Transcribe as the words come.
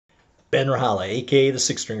Ben Ruhala, aka the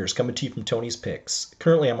Six Stringers, coming to you from Tony's Picks.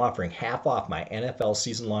 Currently, I'm offering half off my NFL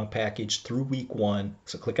season-long package through week one,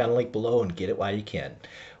 so click on the link below and get it while you can.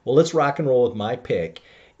 Well, let's rock and roll with my pick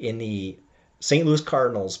in the St. Louis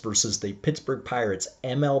Cardinals versus the Pittsburgh Pirates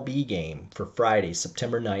MLB game for Friday,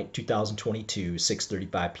 September 9th, 2022,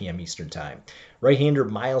 6:35 p.m. Eastern Time. Right-hander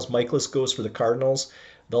Miles Mikolas goes for the Cardinals.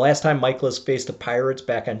 The last time Mikolas faced the Pirates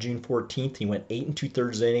back on June 14th, he went 8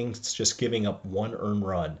 2/3 innings, just giving up one earned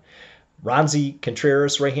run. Ronzi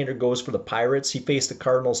Contreras, right-hander, goes for the Pirates. He faced the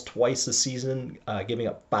Cardinals twice this season, giving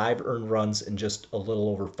up 5 earned runs in just a little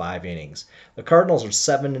over 5 innings. The Cardinals are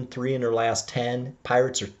 7-3 in their last 10.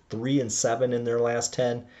 Pirates are 3-7 in their last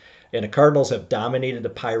 10. And the Cardinals have dominated the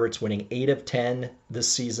Pirates, winning 8 of 10 this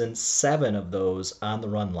season, 7 of those on the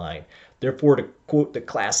run line. Therefore, to quote the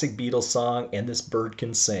classic Beatles song, "And This Bird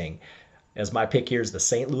Can Sing," as my pick here is the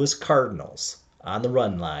St. Louis Cardinals on the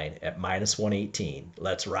run line at -118.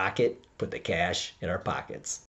 Let's rock it. Put the cash in our pockets.